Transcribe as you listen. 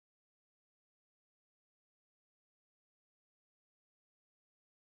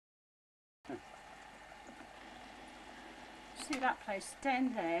See that place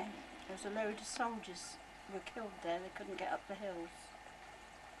down there? There's a load of soldiers who were killed there. They couldn't get up the hills.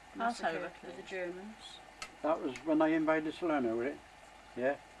 Massacred with the Germans. That was when they invaded Salerno, was it?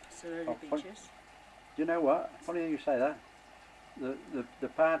 Yeah. Salerno beaches. Do you know what? Funny you say that. The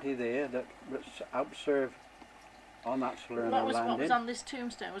party there that helped serve on that Salerno landing. What was on this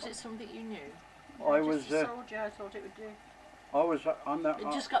tombstone? Was it something you knew? I was a soldier. I thought it would do. I was on the.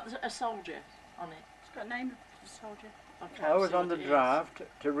 It just got a soldier on it. It's got a name of the soldier. Okay, I was on the draft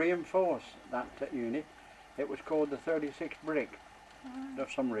to reinforce that unit. It was called the 36th Brick, for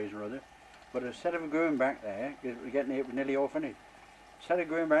some reason or other. But instead of going back there, because it was nearly all finished. Instead of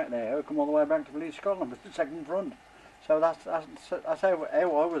going back there, we come all the way back to Police Scotland with the second front. So that's how I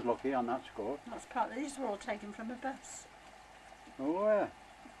was lucky on that score. That's part. These were all taken from a bus. Oh yeah,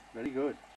 very good.